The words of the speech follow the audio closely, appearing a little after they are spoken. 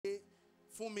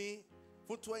for me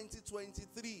for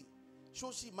 2023.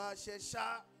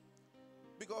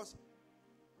 Because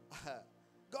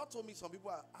God told me some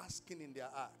people are asking in their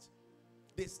heart.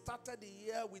 They started the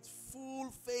year with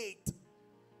full faith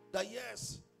that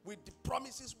yes, with the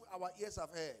promises our ears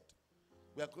have heard,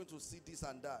 we are going to see this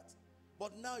and that.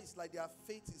 But now it's like their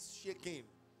faith is shaking,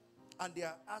 and they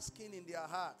are asking in their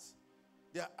hearts.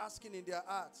 They are asking in their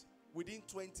hearts, within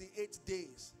 28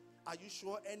 days, are you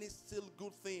sure any still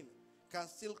good thing can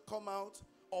still come out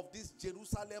of this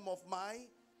Jerusalem of mine?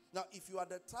 Now, if you are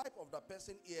the type of the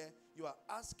person here, you are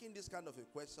asking this kind of a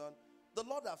question, the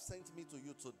Lord have sent me to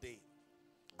you today.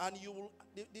 And you will,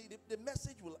 the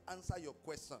message will answer your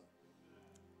question.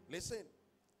 Listen,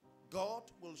 God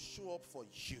will show up for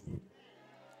you.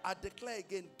 I declare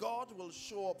again, God will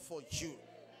show up for you.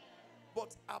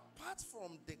 But apart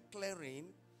from declaring,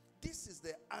 this is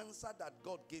the answer that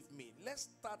God gave me. Let's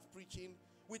start preaching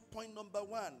with point number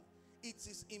 1. It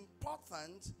is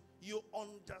important you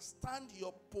understand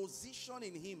your position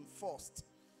in Him first,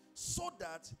 so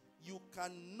that you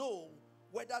can know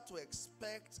whether to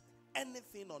expect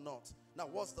anything or not. Now,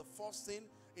 what's the first thing?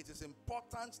 It is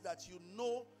important that you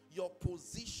know your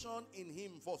position in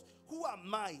Him first. Who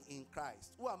am I in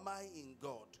Christ? Who am I in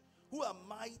God? Who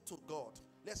am I to God?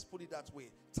 Let's put it that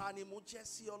way. Tani mo jẹ́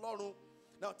sí Ọlọ́run.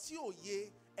 Now, tí ó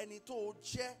yé ẹni tó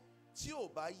jẹ́, tí ó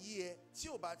bá yé, tí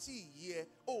ó bá tí yé,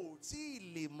 ó tí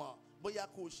lè mọ̀ bóyá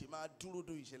kó ṣe máa dúró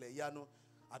do ìṣẹ̀lẹ̀ ìyanu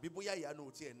àbí bóyá ìyanu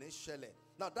ò tiẹ̀ ní ṣẹlẹ̀.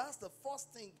 Now, that's the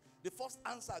first thing, the first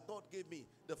answer God gave me.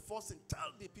 The first thing,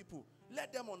 tell the people,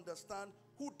 let them understand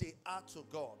who they are to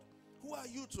God. Who are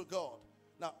you to God?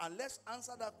 Now, and let's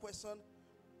answer that question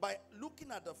by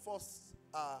looking at the first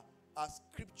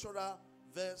scriptural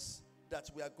verse that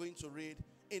we are going to read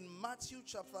in Matthew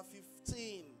chapter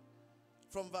 15,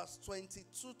 from verse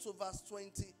 22 to verse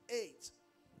 28.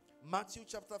 Matthew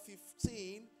chapter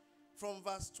 15, from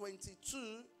verse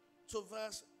 22 to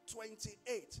verse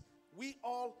 28. We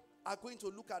all are going to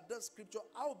look at this scripture.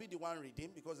 I will be the one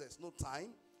reading because there's no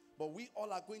time, but we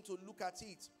all are going to look at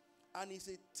it. And it's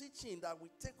a teaching that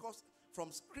will take us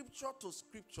from scripture to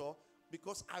scripture,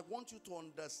 because I want you to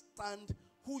understand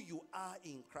who you are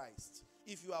in Christ.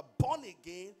 If you are born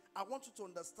again, I want you to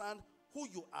understand who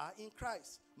you are in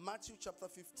Christ. Matthew chapter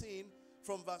 15,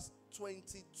 from verse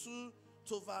 22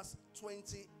 to verse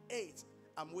 28.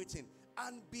 I'm waiting.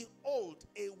 And behold,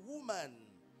 a woman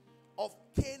of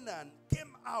Canaan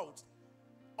came out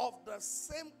of the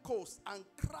same coast and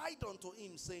cried unto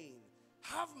him, saying,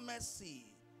 have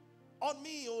mercy on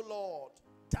me, O Lord,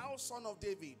 thou son of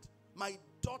David. My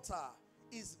daughter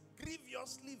is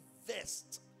grievously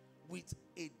vexed with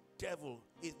a devil.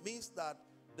 It means that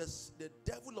the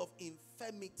devil of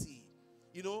infirmity,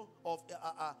 you know, of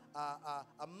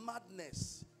a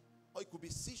madness, or it could be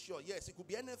seizure. Yes, it could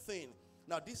be anything.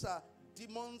 Now, these are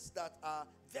demons that are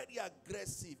very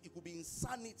aggressive. It could be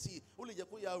insanity.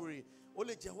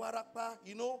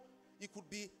 You know, it could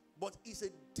be, but it's a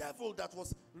devil that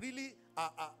was really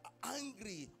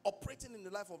angry, operating in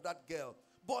the life of that girl.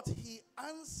 But he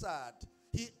answered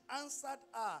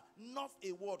her, not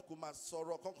a word.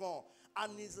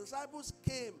 And his disciples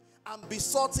came and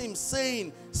besought him,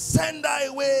 saying, send her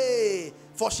away,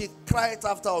 for she cried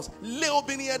after us.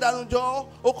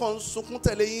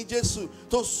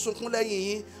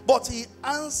 But he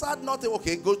answered not.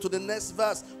 Okay, go to the next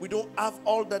verse. We don't have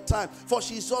all the time. For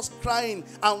she's just crying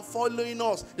and following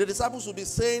us. The disciples will be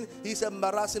saying, he's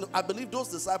embarrassing. I believe those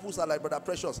disciples are like Brother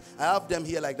Precious. I have them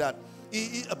here like that.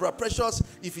 Brother Precious,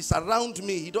 if he's around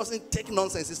me, he doesn't take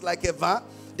nonsense. It's like a van.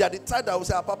 They are the type that will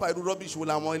say, Papa, I do rubbish. You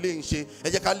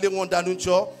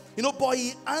know, but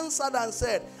he answered and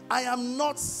said, I am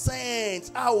not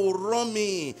sent, I will run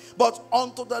me, but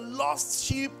unto the lost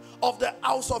sheep of the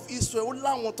house of Israel.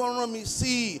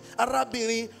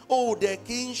 Oh, the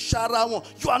king Sharon.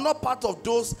 You are not part of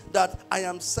those that I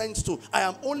am sent to. I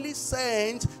am only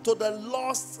sent to the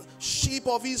lost sheep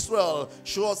of Israel.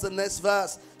 Show us the next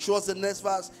verse. Show us the next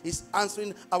verse. He's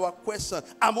answering our question.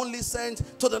 I'm only sent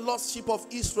to the lost sheep of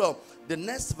Israel. The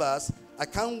next verse, I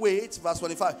can't wait. Verse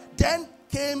 25. Then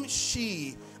came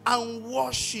she and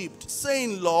worshipped,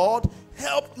 saying, Lord,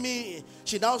 help me.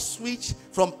 She now switched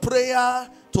from prayer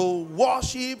to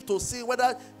worship, to see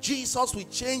whether Jesus will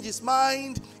change his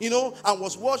mind, you know, and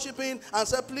was worshiping and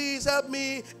said, please help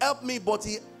me, help me. But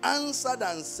he answered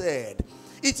and said,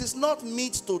 it is not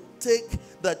meet to take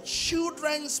the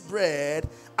children's bread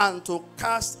and to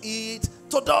cast it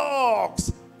to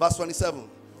dogs. Verse 27.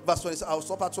 Verse 27. I'll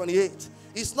stop at 28.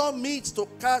 It's not meet to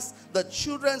cast the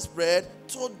children's bread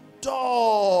to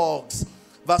dogs.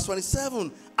 Verse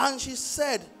 27. And she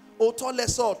said, O tell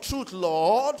us all truth,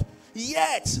 Lord,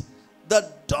 yet The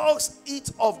dogs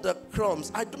eat of the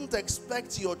crumbs. I don't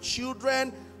expect your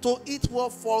children to eat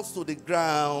what falls to the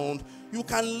ground. You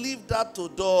can leave that to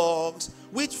dogs,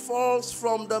 which falls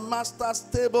from the master's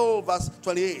table. Verse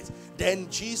 28. Then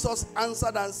Jesus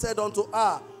answered and said unto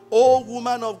her, O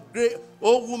woman,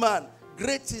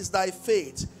 great is thy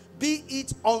faith. Be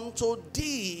it unto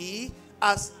thee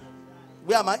as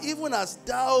where am I? Even as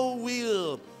thou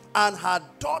wilt. And her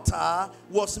daughter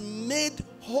was made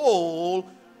whole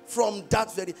from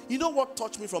that very. You know what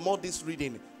touched me from all this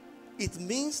reading? It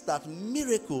means that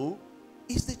miracle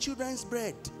is the children's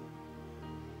bread.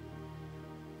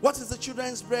 What is the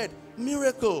children's bread?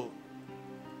 Miracle.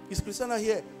 Is Christiana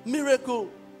here?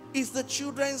 Miracle is the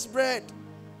children's bread.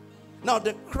 Now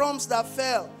the crumbs that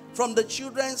fell from the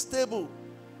children's table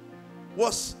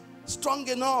was strong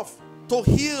enough to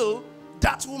heal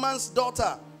that woman's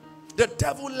daughter. The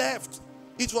devil left.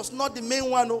 It was not the main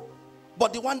one,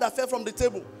 but the one that fell from the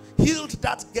table. Healed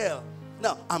that girl.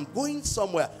 Now, I'm going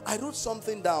somewhere. I wrote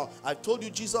something down. I told you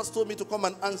Jesus told me to come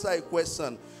and answer a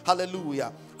question.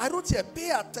 Hallelujah. I wrote here,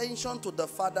 pay attention to the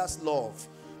Father's love.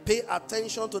 Pay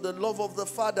attention to the love of the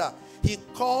Father. He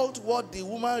called what the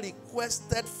woman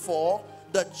requested for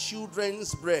the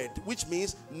children's bread, which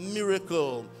means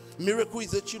miracle. Miracle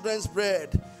is the children's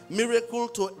bread. Miracle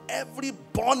to every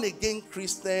born-again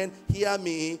Christian, hear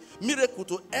me. Miracle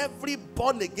to every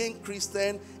born-again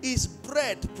Christian is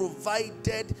bread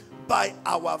provided by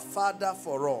our Father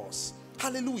for us.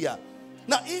 Hallelujah.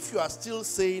 Now, if you are still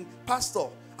saying, Pastor,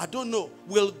 I don't know,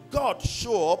 will God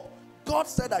show up? God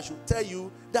said I should tell you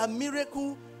that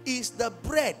miracle is the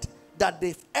bread that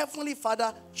the Heavenly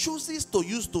Father chooses to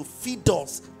use to feed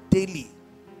us daily.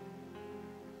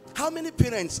 How many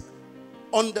parents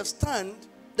understand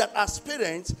that as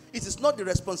parents, it is not the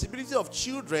responsibility of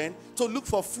children to look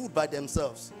for food by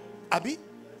themselves? Abi?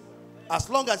 As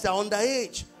long as they are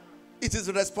underage, it is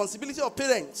the responsibility of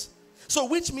parents. So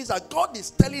which means that God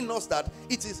is telling us that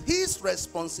it is his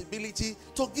responsibility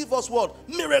to give us what?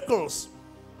 Miracles.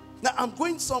 Now I'm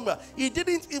going somewhere. He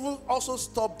didn't even also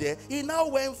stop there. He now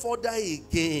went further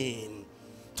again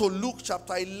to Luke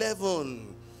chapter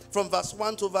 11. From verse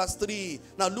 1 to verse 3.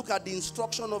 Now look at the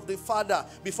instruction of the Father.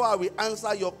 Before I will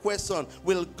answer your question,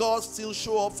 will God still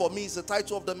show up for me? Is the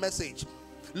title of the message.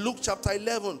 Luke chapter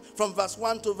 11 from verse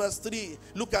 1 to verse 3.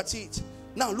 Look at it.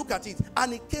 Now look at it.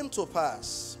 And it came to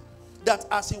pass that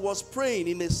as he was praying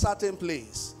in a certain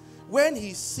place, when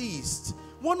he ceased,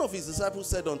 one of his disciples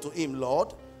said unto him,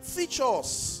 Lord, teach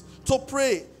us to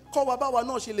pray.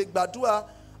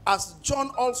 As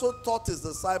John also taught his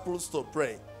disciples to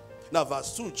pray. Now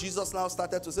verse 2, Jesus now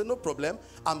started to say, no problem,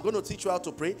 I'm going to teach you how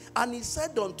to pray. And he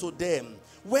said unto them,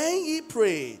 when ye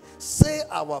pray, say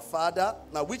our Father.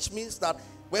 Now which means that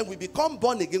when we become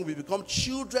born again, we become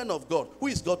children of God. Who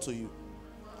is God to you?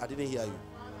 I didn't hear you.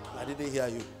 I didn't hear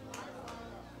you.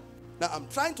 Now I'm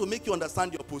trying to make you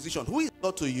understand your position. Who is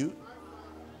God to you?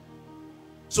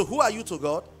 So who are you to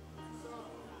God?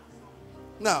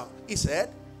 Now he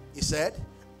said,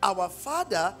 our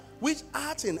Father which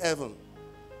art in heaven.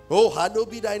 Oh, hallowed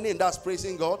be thy name. That's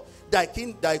praising God. Thy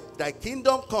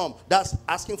kingdom come. That's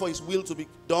asking for his will to be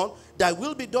done. Thy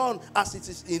will be done as it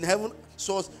is in heaven,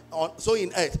 so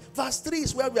in earth. Verse 3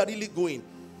 is where we are really going.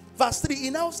 Verse 3, he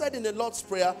now said in the Lord's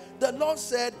Prayer, the Lord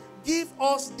said, give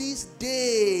us this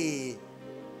day.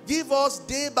 Give us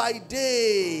day by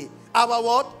day. Our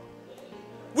what?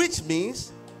 Which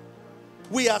means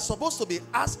we are supposed to be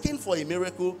asking for a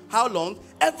miracle. How long?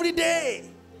 Every day.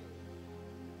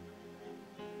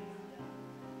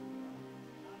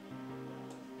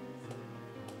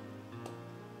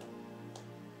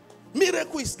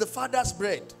 Miracle is the Father's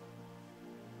bread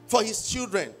for his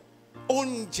children.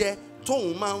 Onje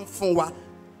tonman funwa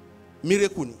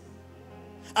miracle.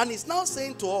 And he's now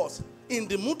saying to us in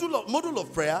the module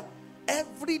of prayer,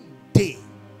 every day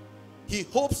he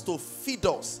hopes to feed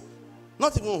us.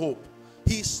 Not even hope.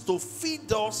 He's to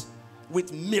feed us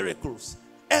with miracles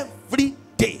every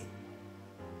day.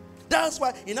 That's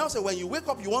why he now says when you wake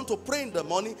up, you want to pray in the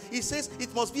morning. He says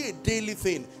it must be a daily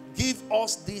thing. Give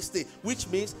us this day, which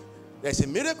means there's a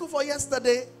miracle for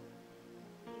yesterday.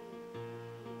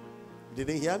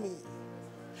 Didn't hear me?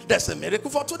 There's a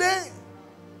miracle for today.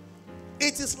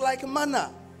 It is like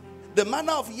manna. The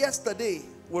manna of yesterday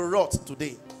will rot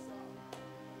today.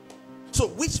 So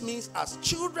which means as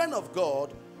children of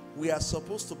God, we are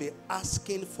supposed to be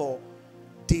asking for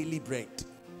daily bread.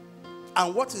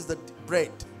 And what is the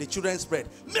bread? The children's bread.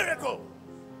 Miracle.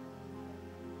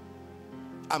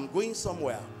 I'm going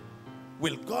somewhere.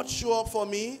 Will God show up for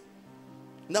me?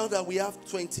 Now that we have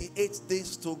 28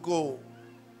 days to go,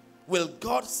 will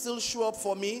God still show up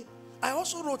for me? I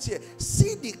also wrote here,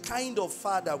 see the kind of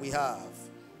father we have.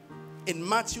 In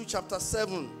Matthew chapter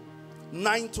 7,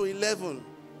 9 to 11.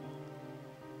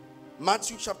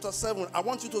 Matthew chapter 7. I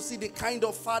want you to see the kind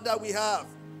of father we have.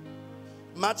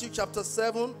 Matthew chapter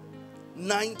 7,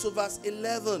 9 to verse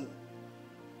 11.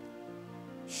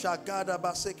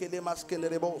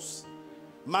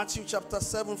 Matthew chapter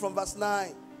 7 from verse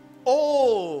 9.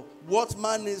 Oh, what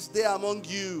man is there among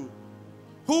you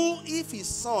who, if his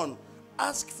son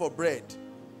ask for bread,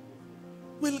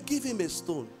 will give him a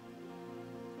stone?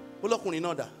 He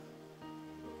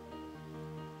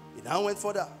now went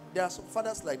further. There are some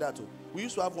fathers like that too. We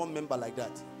used to have one member like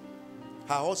that.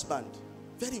 Her husband,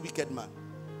 very wicked man.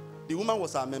 The woman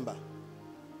was our member.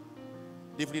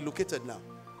 They've relocated now.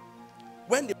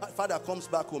 When the father comes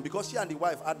back home, because she and the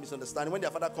wife had misunderstanding, when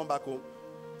their father come back home,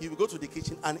 he will go to the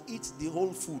kitchen and eat the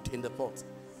whole food in the pot.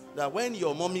 That when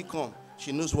your mommy come,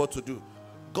 she knows what to do.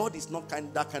 God is not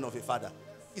that kind of a father.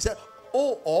 He said,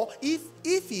 oh, or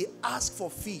if he asks for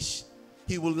fish,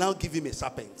 he will now give him a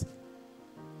serpent.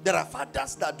 There are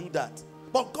fathers that do that.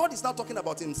 But God is not talking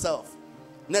about himself.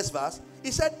 Next verse.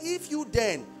 He said, if you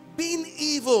then, being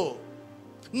evil,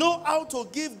 know how to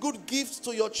give good gifts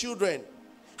to your children,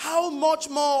 how much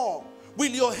more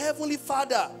will your heavenly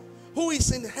Father, who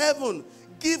is in heaven,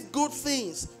 give good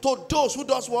things to those who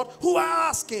does what? Who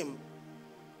ask him.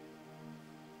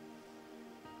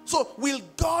 So will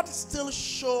God still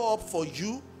show up for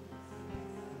you?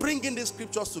 Bringing these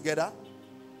scriptures together.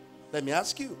 Let me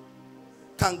ask you.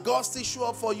 Can God still show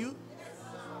up for you?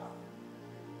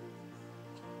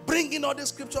 Bringing all the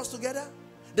scriptures together.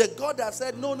 The God that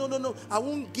said, no, I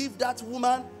won't give that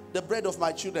woman the bread of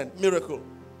my children. Miracle.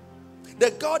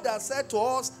 The God that said to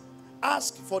us,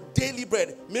 ask for daily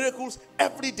bread. Miracles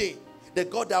every day. The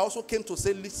God that also came to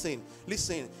say, listen,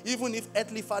 even if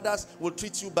earthly fathers will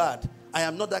treat you bad, I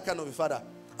am not that kind of a father.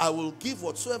 I will give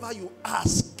whatsoever you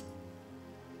ask.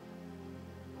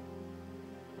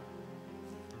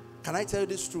 Can I tell you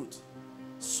this truth?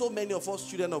 So many of us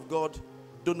children of God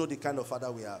don't know the kind of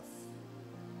father we have.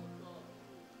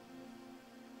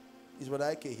 Is what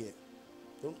I can hear.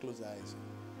 Don't close your eyes.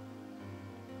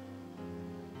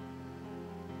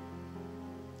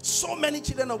 So many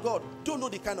children of God don't know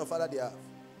the kind of father they have.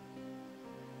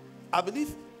 I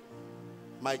believe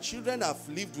my children have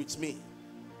lived with me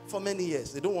for many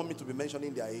years. They don't want me to be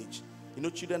mentioning their age. You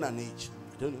know, children and age.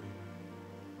 I don't know.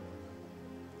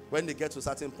 When they get to a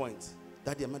certain point,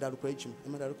 Daddy, I'm not encouraging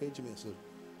me. So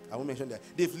I won't mention that.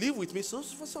 They've lived with me for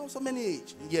so many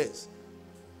years.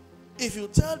 If you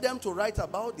tell them to write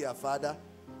about their father,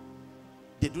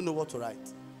 they don't know what to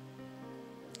write.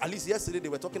 At least yesterday they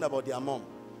were talking about their mom.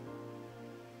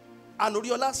 And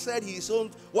Oriola said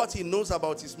what he knows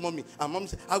about his mommy. And mom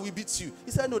said, I will beat you.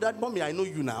 He said, no, that mommy, I know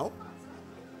you now.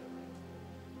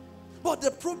 But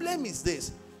the problem is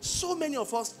this. So many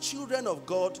of us, children of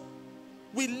God,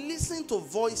 we listen to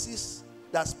voices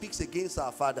that speaks against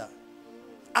our father.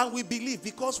 And we believe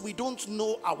because we don't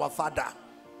know our father.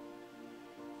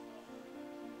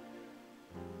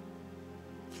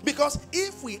 Because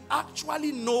if we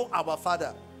actually know our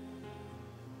father,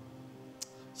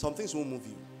 some things won't move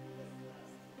you.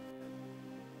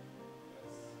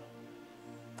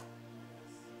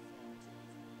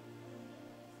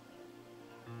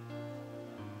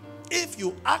 If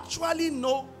you actually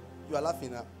know, you are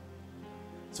laughing now.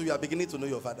 So you are beginning to know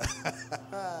your father.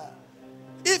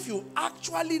 If you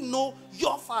actually know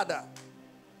your father,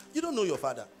 you don't know your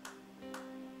father.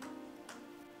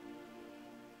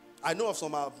 I know of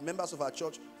some members of our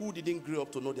church who didn't grow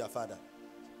up to know their father.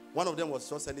 One of them was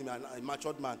just telling me, a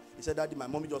matured man. He said, Daddy, my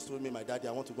mommy just told me my daddy,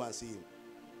 I want to go and see him.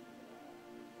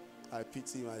 I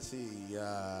pity him. I say,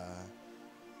 yeah.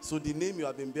 So the name you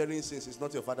have been bearing since is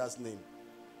not your father's name.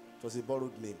 It was a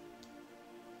borrowed name.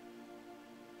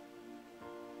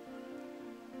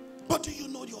 But do you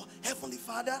know your heavenly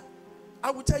Father?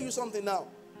 I will tell you something now.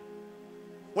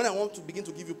 When I want to begin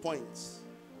to give you points.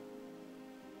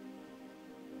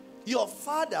 Your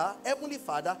father, heavenly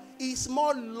Father, is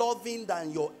more loving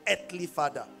than your earthly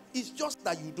father. It's just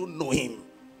that you don't know him.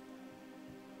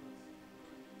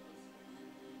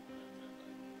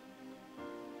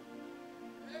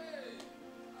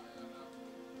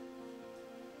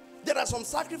 There are some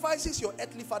sacrifices your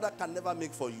earthly father can never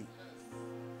make for you.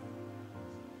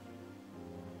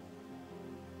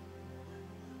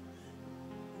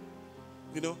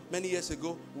 You know, many years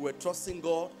ago, we were trusting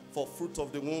God for fruit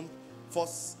of the womb.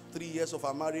 First 3 years of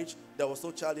our marriage, there was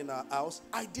no child in our house.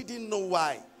 I didn't know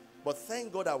why, but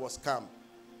thank God I was calm.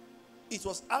 It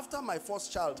was after my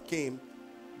first child came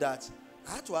that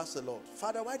I had to ask the Lord,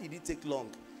 Father, why did it take long?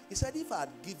 He said, if I had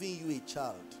given you a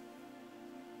child,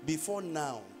 before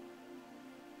now,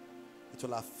 it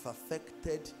will have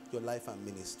affected your life and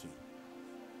ministry.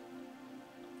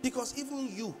 Because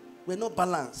even you were not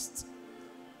balanced.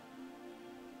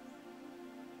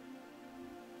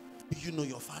 Do you know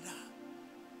your Father?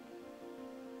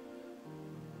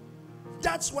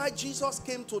 That's why Jesus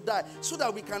came to die, so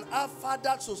that we can have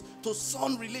father to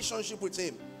son relationship with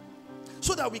him.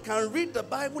 So that we can read the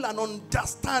Bible and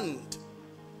understand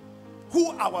who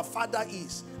our Father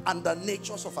is and the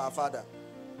natures of our Father.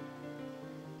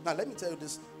 Now let me tell you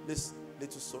this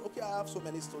little story. Okay, I have so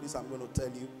many stories I'm going to tell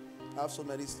you. I have so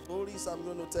many stories I'm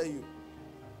going to tell you.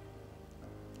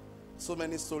 So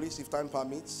many stories if time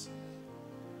permits.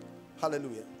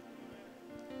 Hallelujah.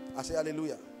 I say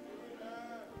hallelujah.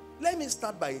 Let me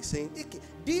start by saying, okay,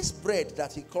 this bread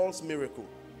that he calls miracle,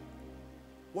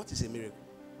 what is a miracle?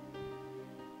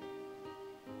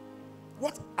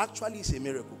 What actually is a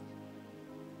miracle?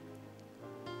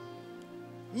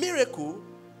 Miracle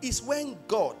is when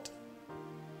God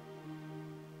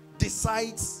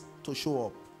decides to show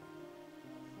up.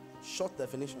 Short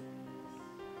definition.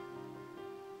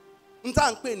 No.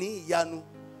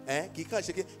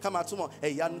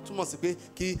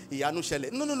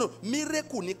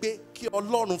 Miracle ni pé kí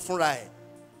Ọlọ́run fúnra ẹ̀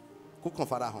kó kàn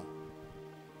farahàn.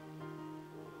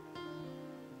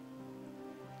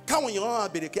 Káwọn èèyàn máa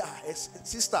bèrè pé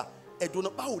sister ẹ̀dùn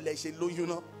náà báwo lẹ ṣe lóyún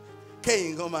náà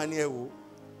kẹ́yìn gan máa ní ẹ wò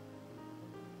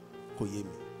kò yé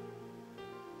mi.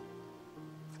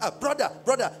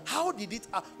 Brother, how did it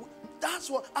that's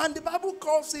what, and the Bible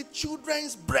calls it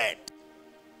children's bread.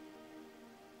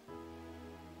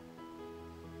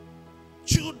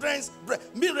 Children's bread.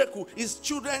 Miracle is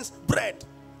children's bread.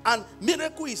 And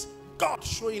miracle is God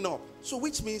showing up. So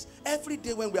which means every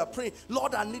day when we are praying,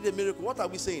 Lord, I need a miracle. What are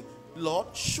we saying? Lord,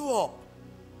 show up.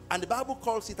 And the Bible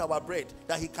calls it our bread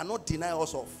that he cannot deny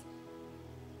us of.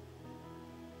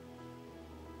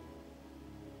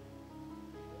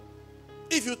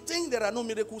 If you think there are no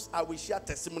miracles, I will share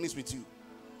testimonies with you.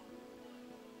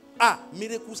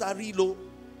 Miracles are real.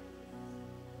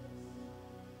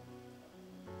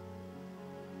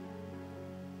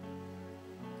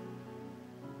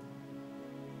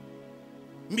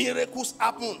 Miracles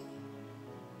happen.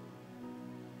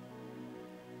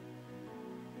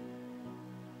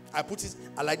 I put it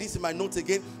like this in my notes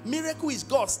again. Miracle is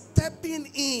God stepping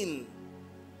in.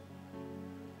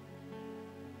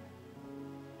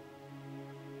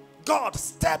 God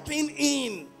stepping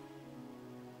in.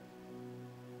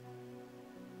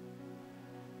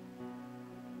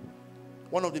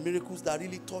 One of the miracles that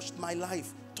really touched my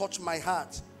life, touched my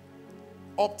heart.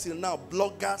 Up till now,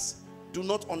 bloggers do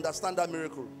not understand that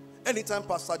miracle. Anytime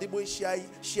Pastor Adeboye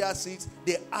shares it,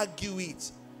 they argue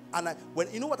it. And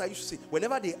you know what I used to say?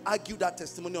 Whenever they argue that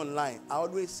testimony online, I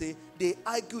always say they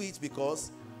argue it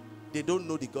because they don't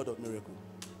know the God of miracle.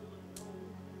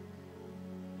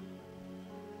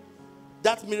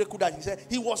 That miracle that he said,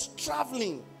 he was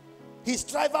traveling. His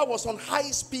driver was on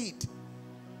high speed.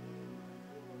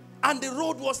 And the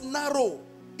road was narrow.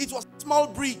 It was a small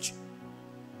bridge.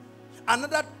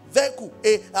 Another vehicle,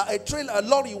 a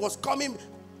lorry was coming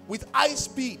with high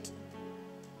speed.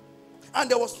 And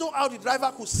there was no how the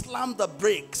driver could slam the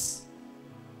brakes.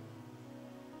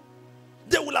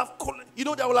 They will have,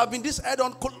 there will have been this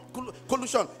head-on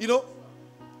collision,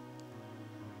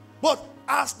 But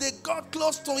as they got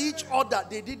close to each other,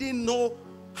 they didn't know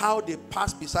how they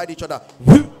passed beside each other.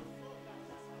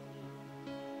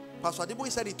 Pastor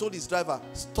Adeboye said he told his driver,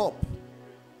 stop.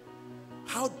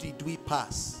 How did we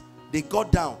pass? They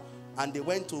got down and they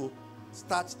went to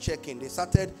start checking. They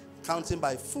started counting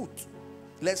by foot.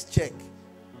 Let's check.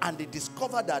 And they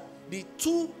discovered that the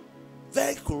two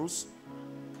vehicles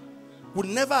would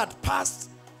never have passed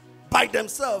by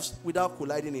themselves without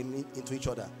colliding into each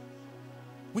other.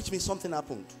 Which means something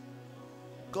happened.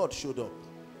 God showed up.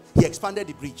 He expanded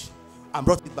the bridge and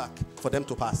brought it back for them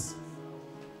to pass.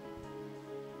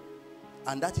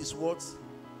 And that is what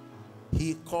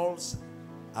he calls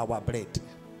our bread.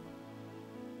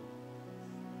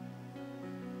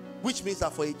 Which means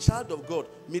that for a child of God,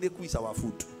 miracle is our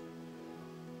food.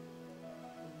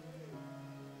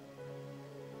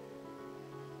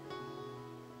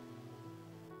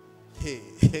 Hey.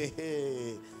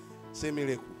 Say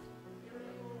miracle.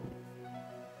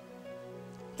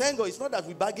 Thank God, it's not that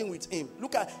we bargain with him.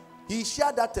 Look at, he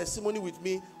shared that testimony with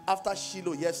me after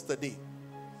Shiloh yesterday.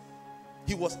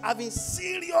 He was having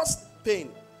serious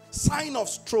pain, sign of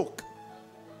stroke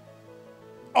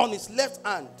on his left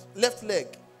leg.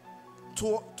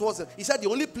 Towards it. He said the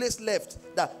only place left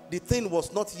that the thing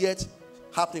was not yet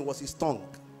happening was his tongue.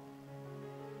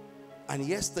 And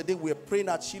yesterday we were praying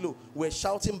at Shiloh. We were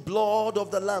shouting blood of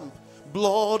the Lamb,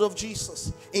 Blood of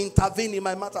Jesus, intervene in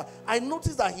my matter. I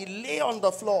noticed that he lay on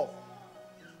the floor.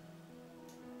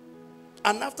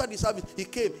 And after the service, he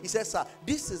came. He said, sir,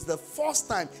 this is the first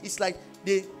time. It's like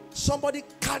somebody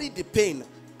carried the pain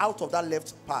out of that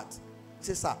left part. He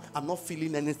said, sir, I'm not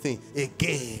feeling anything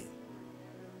again.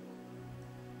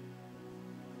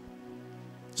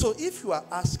 So if you are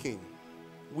asking,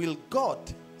 will God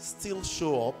still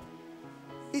show up?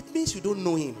 It means you don't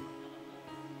know him.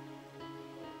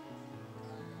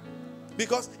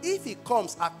 Because if he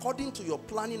comes according to your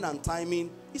planning and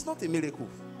timing, it's not a miracle.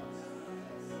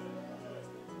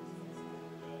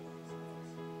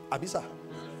 Abisa.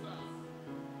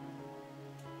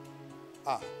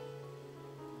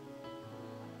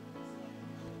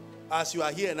 As you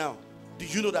are here now, do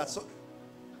you know that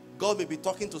God may be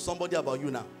talking to somebody about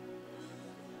you now?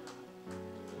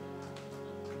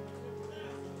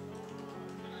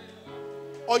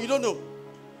 Or you don't know?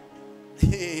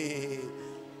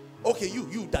 Okay,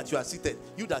 you that you are seated.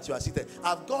 You that you are seated.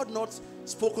 Have God not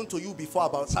spoken to you before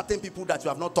about certain people that you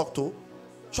have not talked to?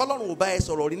 Shalom will buy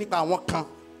sọ̀rọ̀ rí nípa àwọn kan.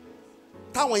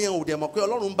 Táwọn yẹn ò dẹ̀ mọ̀ pé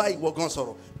Ọlọ́run bá ìwọ gan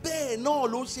sọ̀rọ̀. Bẹ́ẹ̀ náà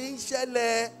ló ṣe ń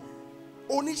ṣẹlẹ̀.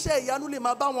 Oníṣẹ́ ìyanu lè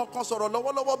máa bá wọn kan sọ̀rọ̀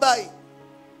lọ́wọ́lọ́wọ́ báyìí.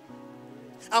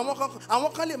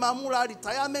 Àwọn kan lè máa múra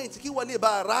retirement kí wọ́n lè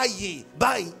bá ráàyè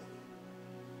báyìí.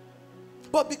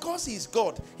 But because he is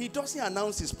God, he doesn't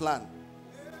announce his plan.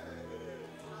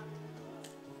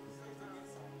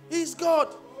 He is God.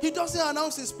 He doesn't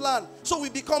announce his plan. So we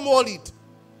become worried.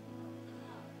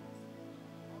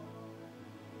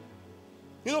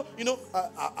 You know,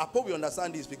 I probably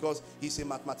understand this because he's a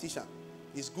mathematician.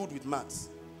 He's good with maths.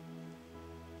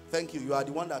 Thank you. You are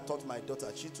the one that taught my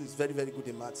daughter. She too is very, very good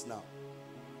in maths now.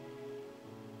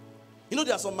 You know,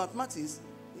 there are some mathematics.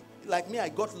 Like me, I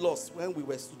got lost when we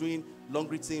were doing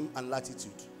logarithm and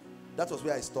latitude. That was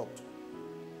where I stopped.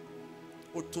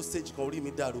 To stage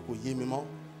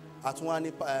at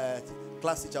one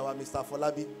class teacher, Mr.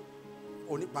 Afolabi,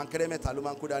 only pankere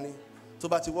metaluman kudani. So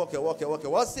but you walk.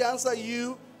 What's the answer?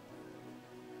 You?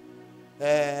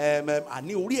 I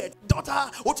knew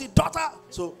daughter. What's your daughter?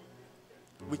 So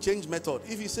we change method.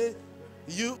 If you say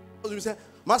you say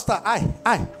master,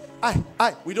 I.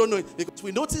 We don't know it because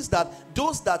we notice that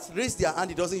those that raise their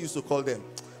hand, he doesn't used to call them.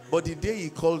 But the day he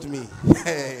called me,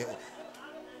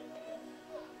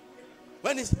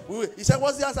 when he said,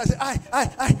 "What's the answer?" I said,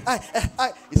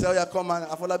 I. He said, "Oh yeah, come on,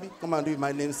 Afolabi, come and do it.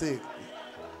 My namesake."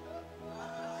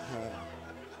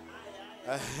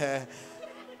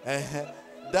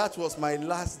 That was my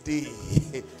last day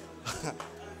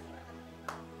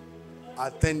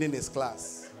attending his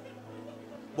class.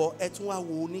 But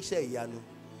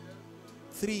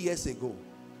 3 years ago,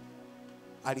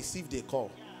 I received a call.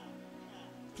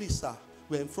 Please, sir,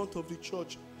 we're in front of the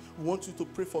church. We want you to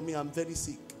pray for me. I'm very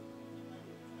sick.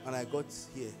 And I got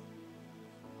here.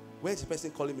 Where's the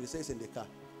person calling me? He says in the car,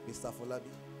 Mr.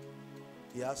 Afolabi,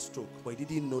 he has stroke, but he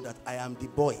didn't know that I am the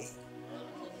boy.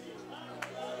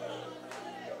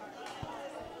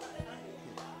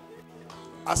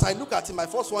 As I look at him, I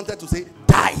first wanted to say,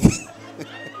 die.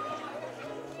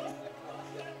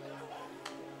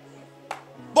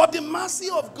 But the mercy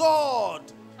of God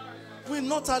will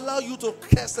not allow you to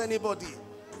curse anybody.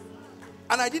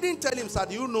 And I didn't tell him, sir,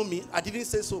 do you know me? I didn't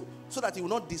say so. So that he will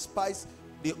not despise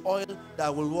the oil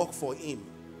that will work for him.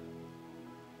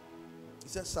 He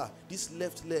said, sir, this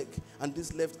left leg and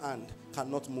this left hand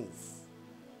cannot move.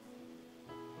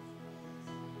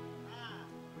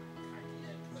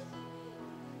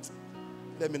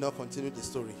 Let me now continue the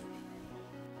story.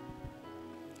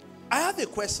 I have a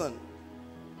question.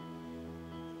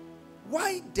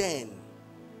 Why then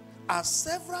are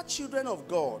several children of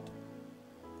God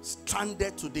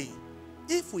stranded today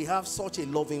if we have such a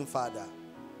loving Father?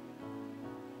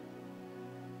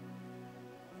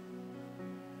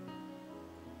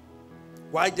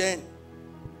 Why then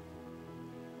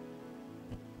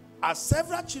are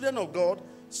several children of God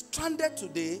stranded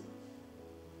today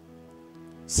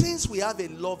since we have a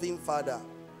loving Father?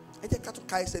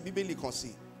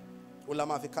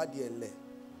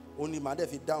 Only mother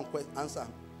if down answer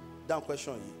down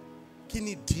question yi.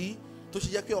 Kini di to ṣe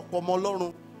jẹ́ pé ọ̀pọ̀ ọmọ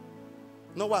Ọlọ́run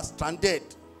no was stranded.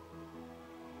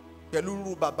 Pẹ̀lú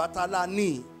ru bàbá tá la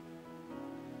ní.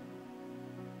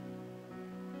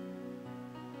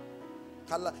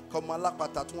 Kala komo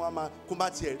alápatà tún wá máa kó má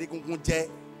ti ere gungun jẹ.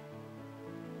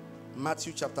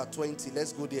 Matthew chapter 20.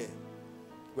 Let's go there.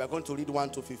 We are going to read 1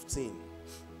 to 15.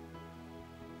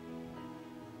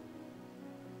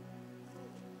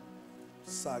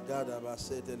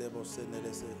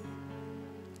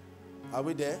 Are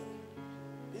we there?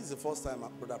 This is the first time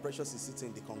Brother Precious is sitting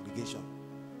in the congregation.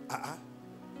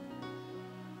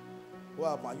 What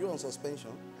happened? Are you on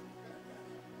suspension?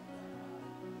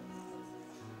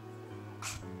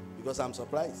 Because I'm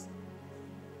surprised.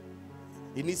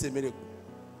 He needs a miracle.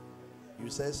 You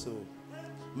said so.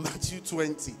 Matthew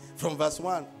 20 from verse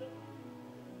 1.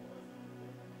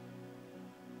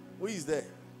 Who is there?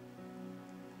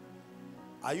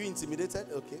 Are you intimidated?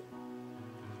 Okay.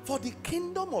 For the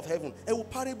kingdom of heaven,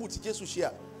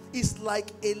 is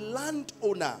like a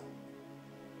landowner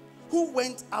who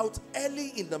went out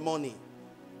early in the morning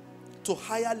to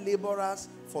hire laborers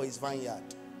for his vineyard.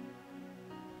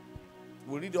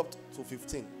 We'll read up to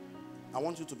 15. I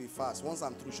want you to be fast. Once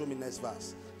I'm through, show me next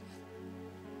verse.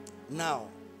 Now,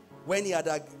 when he had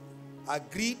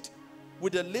agreed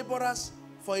with the laborers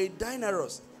for a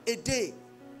denarius a day,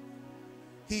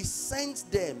 he sent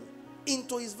them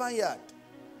into his vineyard.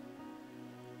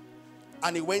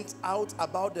 And he went out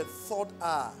about the third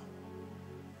hour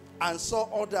and saw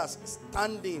others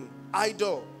standing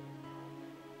idle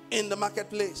in the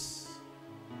marketplace,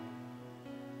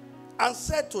 and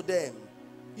said to them,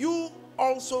 you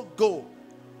also go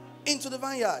into the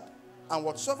vineyard, and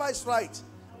whatsoever is right,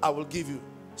 I will give you.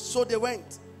 So they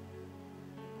went.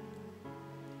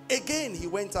 Again he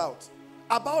went out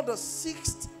about the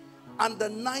 6th and the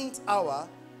 9th hour,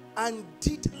 and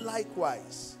did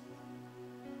likewise.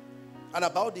 And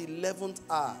about the 11th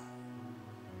hour,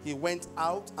 he went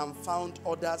out and found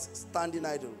others standing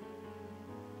idle,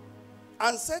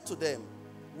 and said to them,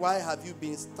 why have you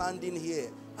been standing here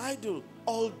idle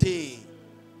all day?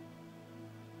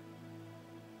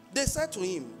 They said to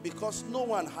him, because no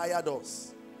one hired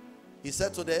us. He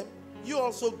said to them, you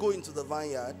also go into the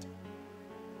vineyard,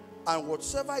 and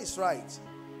whatsoever is right,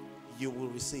 you will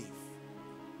receive.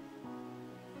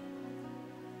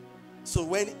 So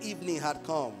when evening had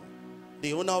come,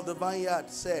 the owner of the vineyard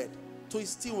said to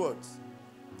his stewards,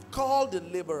 call the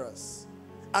laborers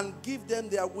and give them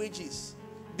their wages,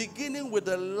 beginning with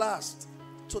the last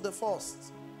to the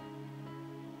first.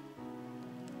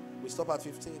 We stop at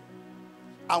 15.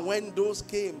 And when those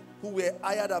came who were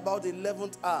hired about the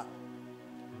 11th hour,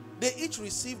 they each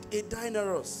received a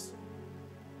denarius.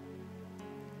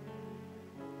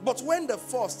 But when the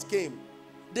first came,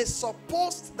 they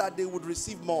supposed that they would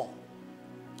receive more.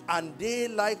 And they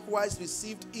likewise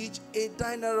received each a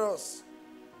denarius.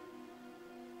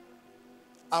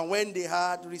 And when they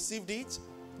had received it,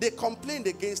 they complained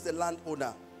against the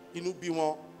landowner,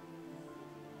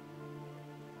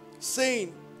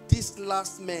 saying, these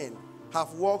last men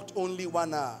have worked only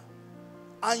 1 hour,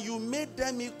 and you made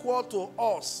them equal to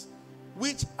us,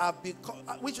 which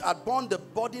had borne the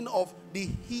burden of the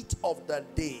heat of the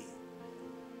day.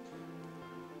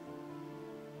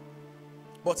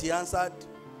 But he answered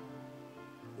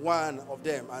one of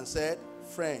them and said,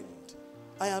 friend,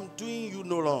 I am doing you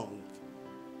no wrong.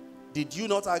 Did you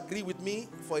not agree with me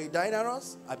for a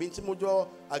denarius?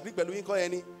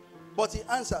 But he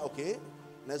answered, okay,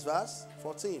 next verse,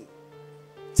 14.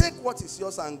 Take what is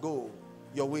yours and go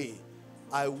your way.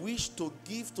 I wish to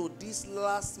give to this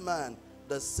last man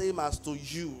the same as to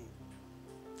you.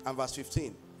 And verse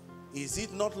 15. Is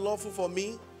it not lawful for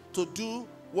me to do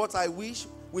what I wish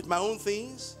with my own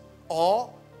things?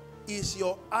 Or is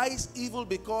your eyes evil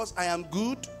because I am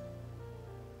good?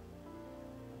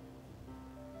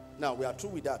 Now we are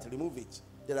through with that. Remove it.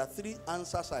 There are 3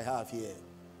 answers I have here.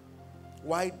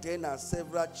 Why then are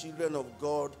several children of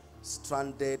God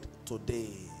stranded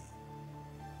today?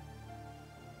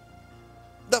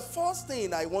 The first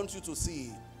thing I want you to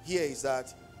see here is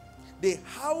that the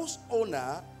house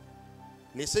owner,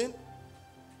 listen,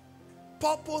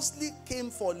 purposely came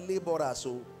for laborers.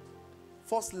 So,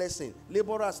 first lesson,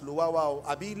 laborers luwawa,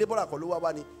 abi laborer ko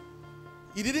luwawa ni.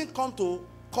 He didn't come to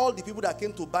call the people that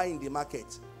came to buy in the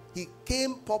market. He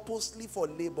came purposely for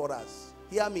laborers.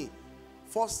 Hear me.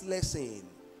 First lesson,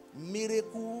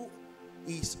 miracle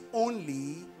is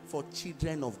only for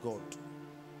children of God.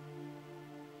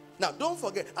 Now, don't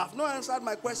forget, I've not answered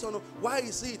my question. Why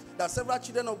is it that several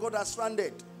children of God are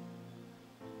stranded?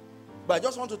 But I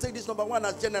just want to take this number 1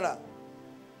 as general.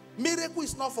 Miracle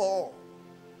is not for all.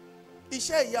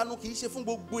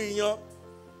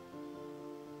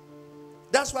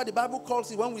 That's why the Bible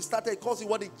calls it, when we started, it calls it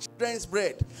what the children's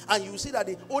bread. And you see that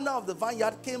the owner of the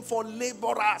vineyard came for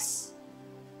laborers.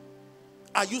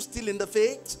 Are you still in the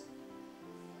faith?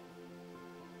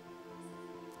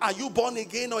 Are you born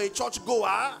again or a church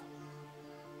goer?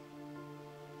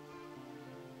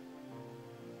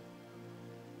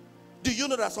 Do you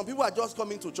know that some people are just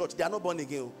coming to church? They are not born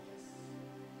again.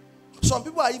 Some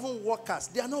people are even workers.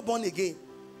 They are not born again.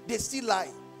 They still lie.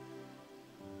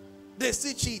 They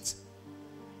still cheat.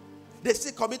 They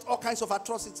still commit all kinds of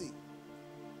atrocity.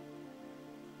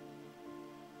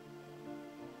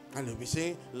 And they'll be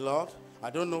saying, Lord, I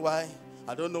don't know why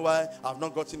I've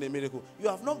not gotten a miracle. You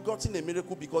have not gotten a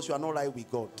miracle because you are not right with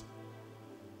God.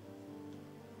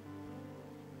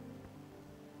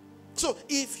 So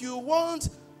if you want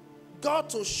God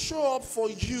to show up for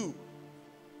you,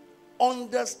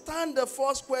 understand the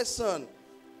first question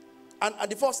and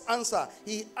the first answer.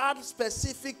 He had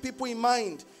specific people in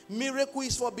mind. Miracle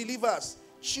is for believers,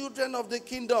 children of the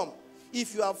kingdom.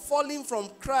 If you are falling from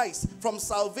Christ, from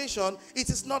salvation, it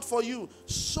is not for you.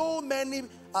 So many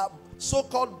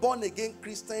so-called born-again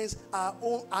Christians are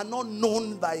not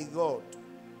known by God.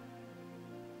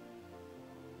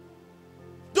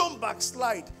 Don't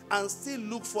backslide and still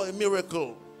look for a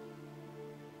miracle.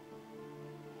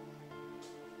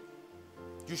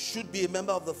 You should be a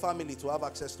member of the family to have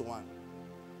access to one.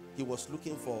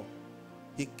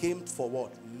 He came for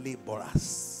what?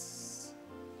 Laborers.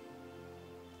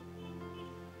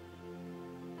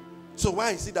 So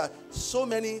why is it that so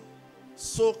many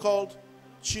so-called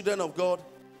children of God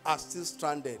are still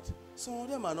stranded? Some of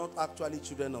them are not actually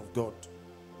children of God.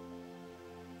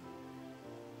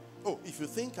 Oh, if you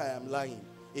think I am lying,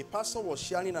 a pastor was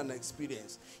sharing an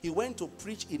experience. He went to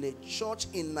preach in a church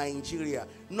in Nigeria,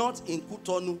 not in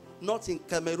Cotonou, not in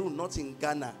Cameroon, not in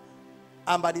Ghana.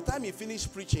 And by the time he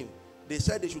finished preaching, they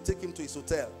said they should take him to his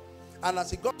hotel. And as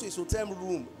he got to his hotel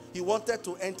room, he wanted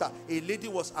to enter. A lady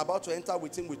was about to enter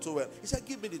with him with towel. He said,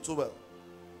 give me the towel.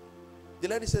 The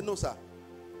lady said, no, sir.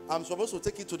 I'm supposed to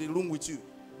take you to the room with you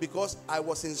because I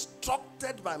was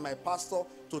instructed by my pastor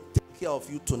to take care of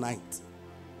you tonight.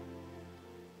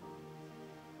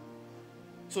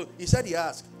 So he said, he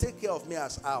asked, take care of me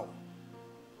as how?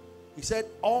 He said,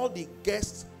 all the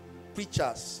guest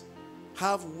preachers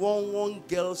have one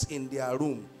girls in their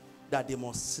room that they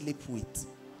must sleep with.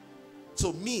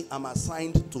 So me, I'm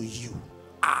assigned to you.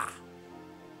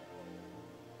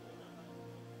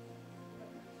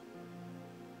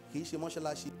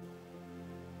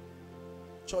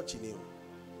 Church ni o.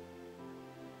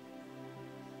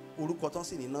 Orúkọ tán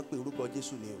sì ní ná pé orúkọ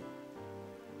Jésù ni o.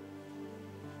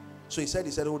 So he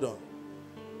said, hold on.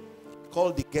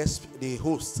 Called the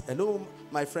host. Hello,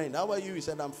 my friend. How are you? He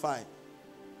said, I'm fine.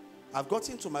 I've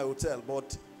gotten to my hotel,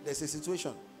 but there's a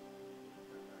situation.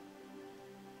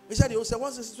 He said,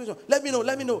 what's the situation? Let me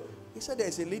know. He said,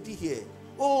 there's a lady here.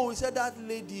 Oh, he said, that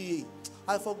lady,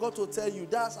 I forgot to tell you,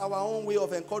 that's our own way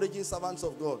of encouraging servants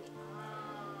of God.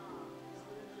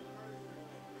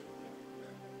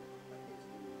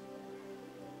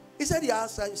 He said,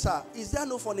 sir, is there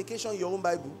no fornication in your own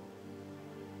Bible?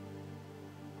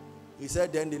 He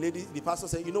said, then the pastor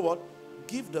said, you know what?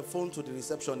 Give the phone to the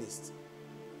receptionist.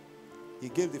 He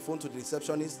gave the phone to the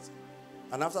receptionist.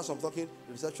 And after some talking,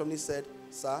 the receptionist said,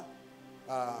 sir,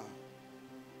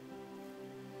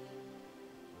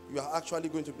 you are actually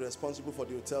going to be responsible for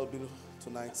the hotel bill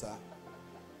tonight, sir.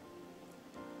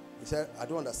 He said, I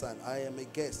don't understand. I am a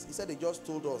guest. He said, they just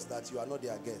told us that you are not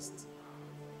their guest.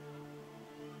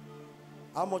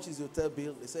 How much is the hotel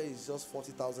bill? They said it's just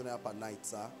 40,000 naira per night,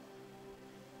 sir.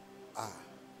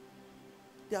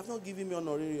 They have not given me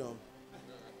honorarium.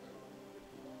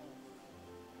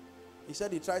 He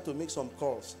said he tried to make some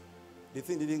calls. The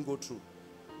thing didn't go through.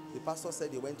 The pastor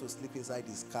said he went to sleep inside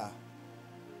his car.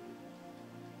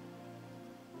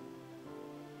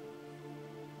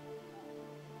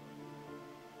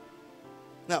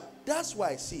 Now, that's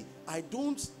why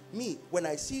when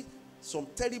I see some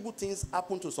terrible things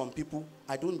happen to some people,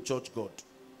 I don't judge God.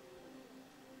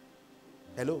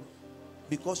 Hello?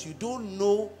 Because you don't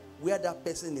know where that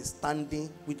person is standing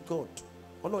with God.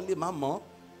 Only mama.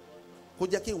 Kó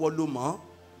jẹ́ kí ìwọ ló mọ̀.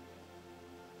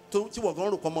 Tó tí wọ́n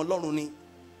gan rò kọ́mọ Ọlọ́run ni.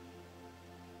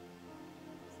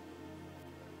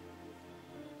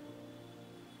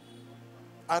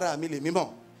 Ara mi lè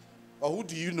mímọ̀. Or who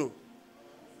do you know?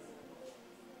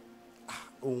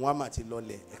 Ohun wa mà ti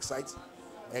lọlẹ̀.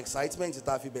 Excitement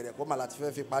tá fi bẹ̀rẹ̀ kó mà láti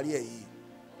fẹ́ fi parí ẹ̀ yìí.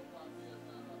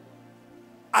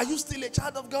 Are you still a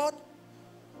child of God?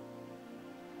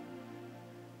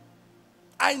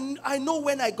 I know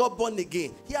when I got born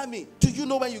again. Hear me. Do you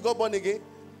know when you got born again?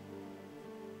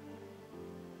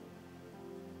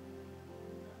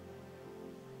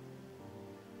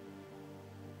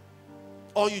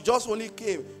 Or you just only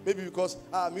came maybe because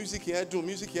music here do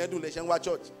let's watch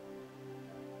church.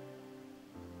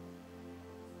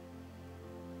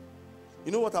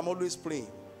 You know what I'm always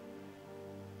praying?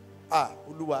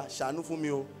 Uluwa shanu fún mi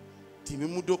o.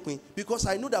 Because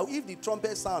I know that if the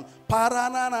trumpet sound,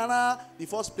 the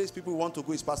first place people want to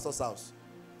go is pastor's house.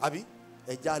 Abi,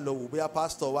 eja lo wo boya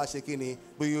pastor wa ṣe kíni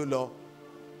boya lọ.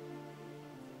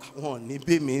 Wọ́n ní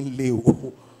be mi nle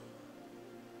o.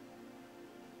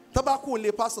 Tobacco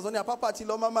le pastors on your papa ti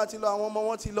lo, mama ti lo, àwọn ọmọ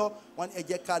wọn ti lo. Wọ́n ẹ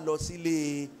jẹ́ ká lọ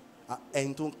sílé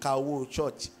ẹni tó ń ka owó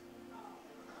church.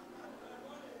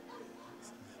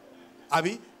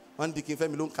 Àbí wọ́n di kí n fẹ́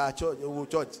mi ló ń ka owó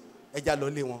church. Ẹ já lọ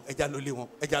lé wọn, ẹ já lọ lé wọn,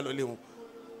 ẹ já lọ lé wọn.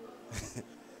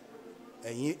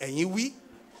 Ẹ̀yin wí.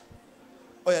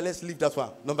 Oh yeah, let's leave that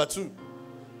one. Number 2.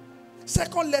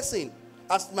 Second lesson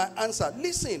as my answer.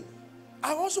 Listen,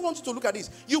 I also want you to look at this.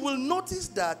 You will notice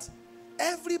that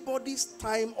everybody's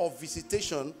time of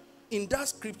visitation in that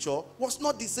scripture was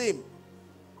not the same.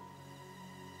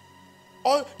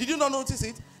 Or did you not notice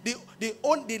it?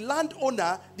 The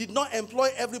landowner did not employ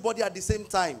everybody at the same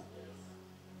time.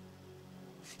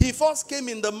 He first came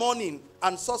in the morning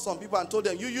and saw some people and told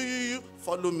them, you,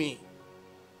 follow me.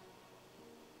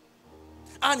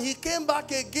 And he came back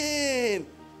again.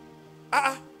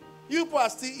 You people are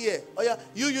still here. Oh yeah,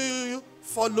 you,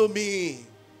 follow me.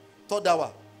 3rd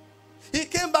hour. He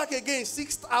came back again,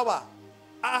 6th hour.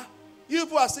 You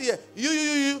people are still here.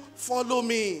 You, follow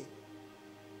me.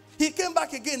 He came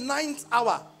back again, 9th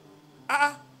hour.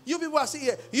 You people are still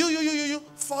here. You,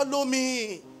 follow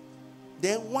me.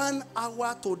 Then 1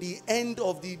 hour to the end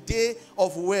of the day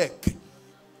of work.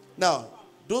 Now,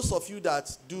 those of you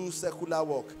that do secular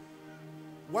work,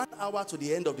 1 hour to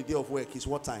the end of the day of work is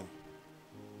what time?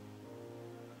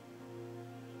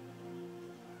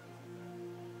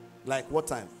 Like what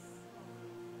time?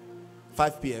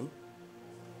 5 p.m.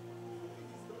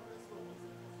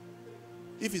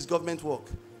 If it's government work,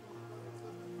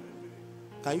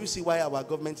 can you see why our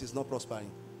government is not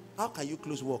prospering? How can you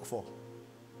close work for?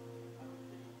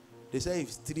 They say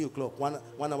it's 3 o'clock,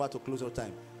 1 hour to close your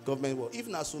time. Government work. If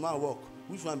Nasuma work,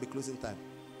 which one be closing time?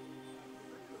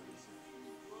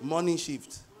 Morning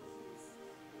shift.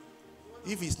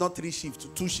 If it's not 3 shifts,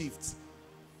 2 shifts.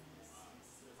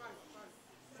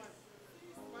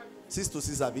 6 to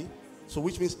 6, Abi. So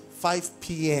which means 5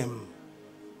 p.m.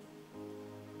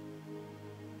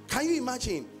 Can you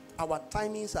imagine? Our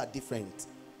timings are different.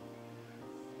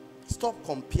 Stop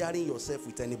comparing yourself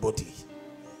with anybody.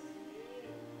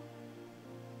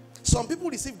 Some people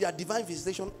receive their divine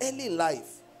visitation early in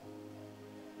life.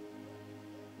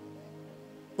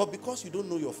 But because you don't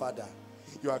know your father,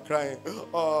 you are crying.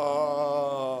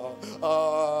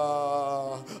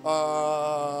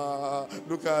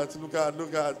 Look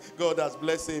at. God has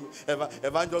blessed him.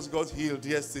 Evan just got healed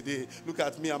yesterday. Look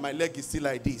at me and my leg is still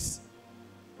like this.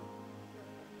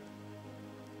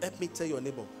 Let me tell your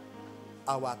neighbor,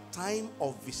 our time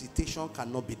of visitation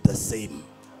cannot be the same.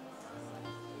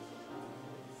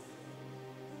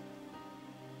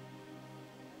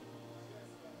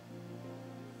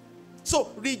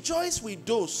 So rejoice with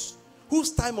those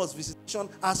whose time of visitation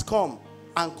has come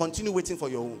and continue waiting for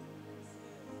your own.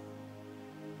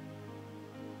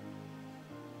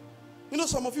 You know,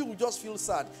 some of you will just feel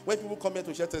sad when people come here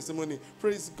to share testimony.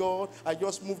 Praise God, I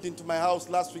just moved into my house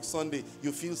last week Sunday.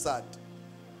 You feel sad.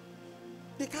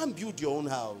 They can't build your own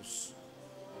house.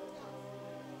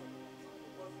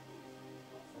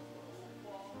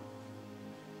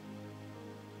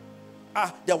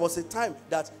 There was a time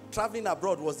that traveling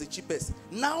abroad was the cheapest.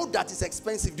 Now that it's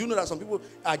expensive, do you know that some people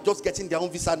are just getting their own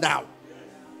visa now?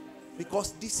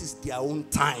 Because this is their own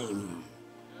time.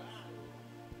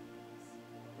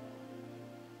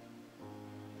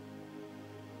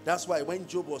 That's why when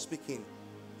Job was speaking,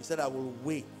 he said, I will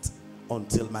wait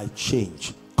until my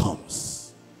change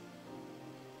comes.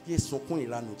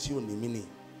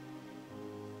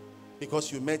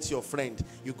 Because you met your friend,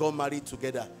 you got married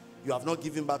together. You have not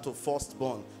given birth to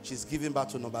firstborn. She's giving birth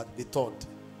to the 3rd.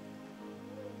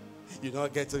 You're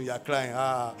not getting, you're crying.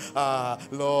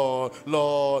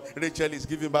 Lord, Rachel is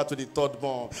giving birth to the 3rd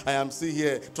born. I am still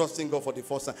here trusting God for the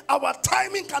first son. Our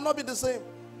timing cannot be the same.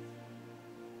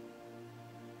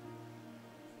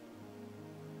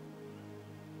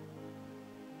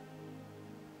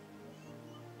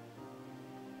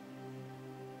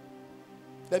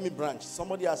 Let me branch.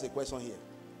 Somebody has a question here.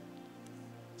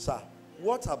 Sir,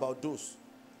 what about those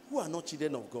who are not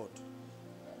children of God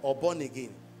or born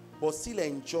again, but still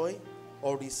enjoy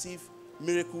or receive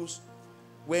miracles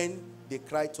when they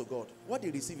cry to God? What they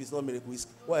receive is not miracle.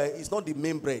 It's not the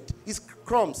main bread. It's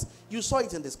crumbs. You saw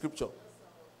it in the scripture.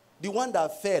 The one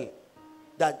that fell,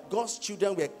 that God's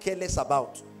children were careless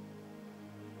about.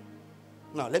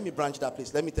 Now, let me branch that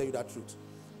place. Let me tell you that truth.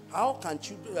 How can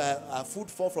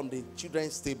food fall from the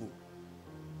children's table?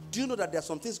 Do you know that there are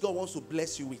some things God wants to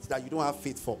bless you with that you don't have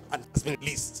faith for, and it's been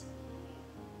released?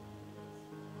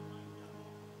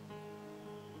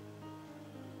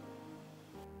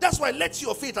 That's why let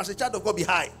your faith as a child of God be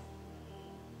high.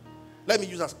 Let me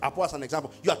use Apo as an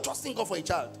example. You are trusting God for a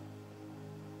child.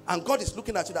 And God is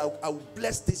looking at you that I will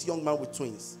bless this young man with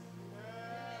twins.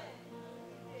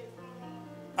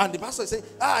 And the pastor is saying,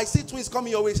 I see twins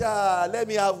coming your way. Let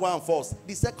me have one first.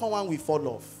 The second one will fall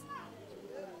off.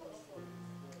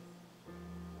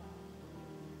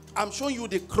 I'm showing you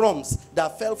the crumbs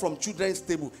that fell from children's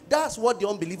table. That's what the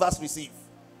unbelievers receive.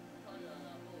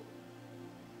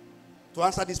 To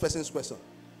answer this person's question.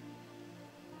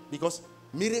 Because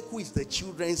miracle is the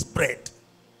children's bread.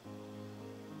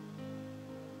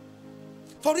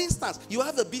 For instance, you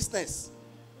have a business.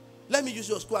 Let me use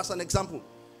your school as an example.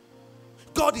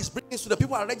 God is bringing to the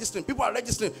people are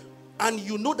registering. And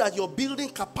you know that your building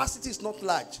capacity is not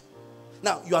large.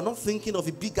 Now, you are not thinking of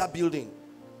a bigger building.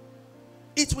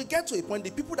 It will get to a point, the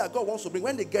people that God wants to bring,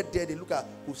 when they get there, they look at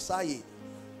Husai.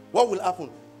 What will happen?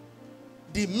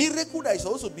 The miracle that is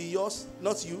supposed to be yours,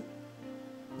 not you,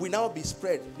 will now be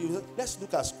spread. Let's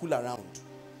look at school around.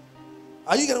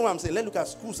 Are you getting what I'm saying? Let's look at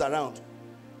schools around.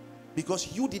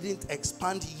 Because you didn't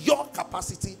expand your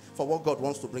capacity for what God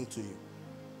wants to bring to you.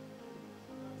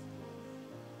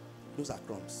 Those are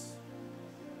crumbs.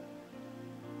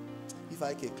 If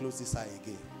I can close this eye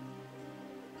again.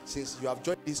 Since you have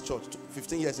joined this church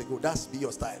 15 years ago, that's be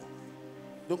your style.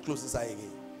 Don't close this eye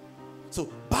again.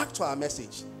 So, back to our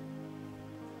message.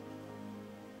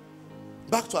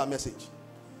 Back to our message.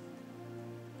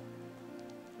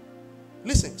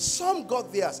 Listen, some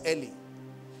got there as early.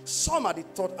 Some at the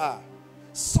 3rd hour.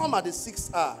 Some at the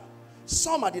 6th hour.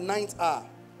 Some at the 9th hour.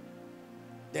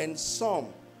 Then some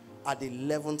at the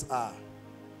 11th hour.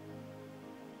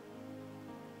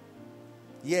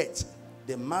 Yet,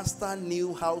 the master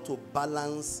knew how to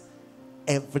balance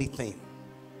everything.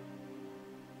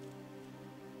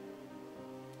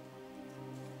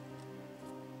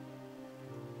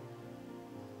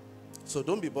 So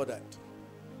don't be bothered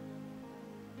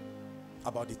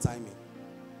about the timing.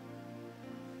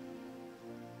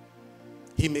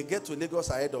 He may get to Lagos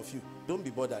ahead of you. Don't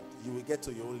be bothered. You will get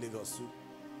to your own Lagos too.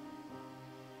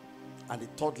 And the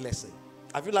 3rd lesson.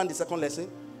 Have you learned the 2nd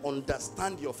lesson?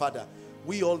 Understand your father.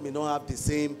 We all may not have the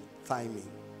same timing.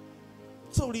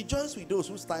 So rejoice with those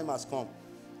whose time has come.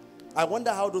 I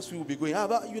wonder how those people will be going.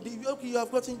 You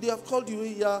have gotten, they have called you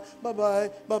here. Bye-bye,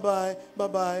 bye-bye,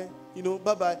 bye-bye.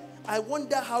 Bye-bye. I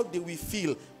wonder how they will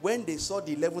feel when they saw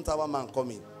the 11th hour man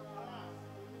coming.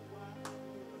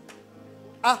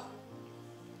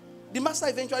 The master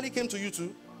eventually came to you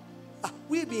too.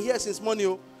 We've been here since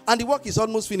morning, and the work is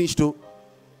almost finished too.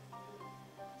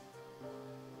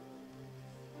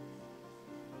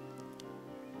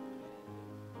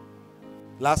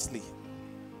 Lastly,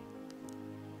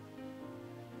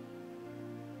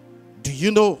 do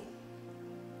you know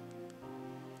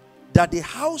that the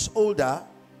householder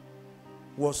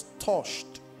was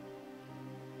touched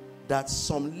that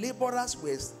some laborers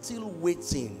were still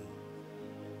waiting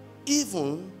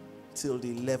even till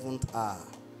the 11th hour?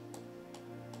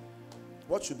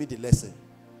 What should be the lesson?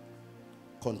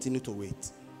 Continue to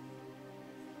wait.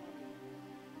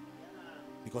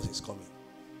 Because it's coming.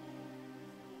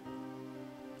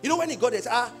 When he got it,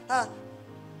 are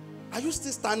you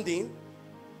still standing?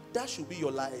 That should be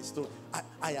your life.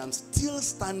 I am still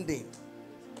standing.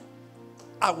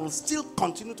 I will still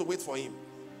continue to wait for him.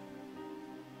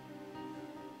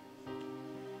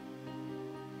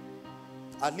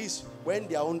 At least when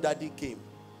their own daddy came,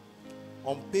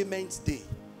 on payment day,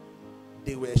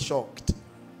 they were shocked.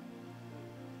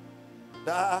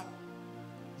 That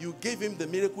you gave him the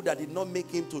miracle that did not make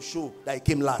him to show that he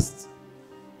came last.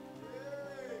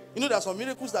 There are some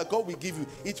miracles that God will give you.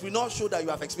 It will not show that you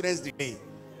have experienced the day.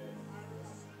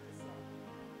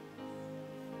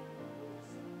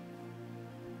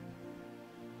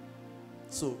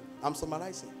 So, I'm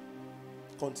summarizing.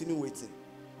 Continue waiting.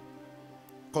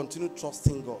 Continue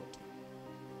trusting God.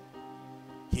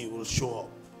 He will show up.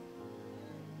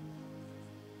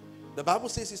 The Bible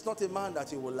says he's not a man that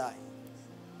he will lie.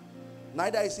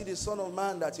 Neither is he the son of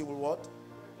man that he will what?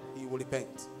 He will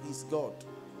repent. He's God.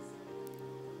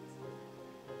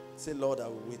 Say, Lord, I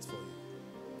will wait for you.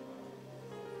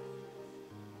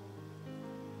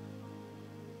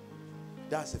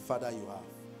 That's the Father you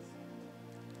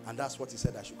have. And that's what he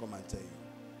said I should come and tell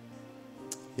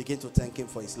you. Begin to thank him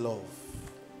for his love.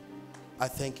 I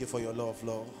thank you for your love,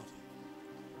 Lord.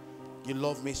 You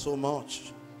love me so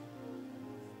much.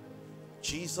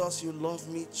 Jesus, you love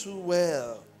me too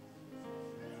well.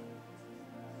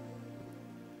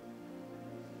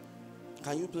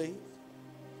 Can you play?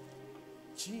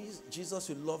 Jesus,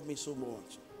 you love me so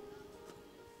much.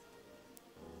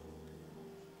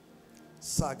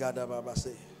 Sagada Baba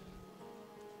say.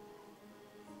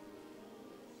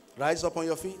 Rise up on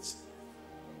your feet.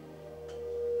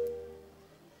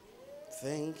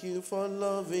 Thank you for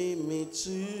loving me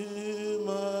too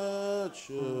much.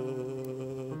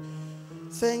 Oh.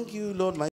 Thank you, Lord, my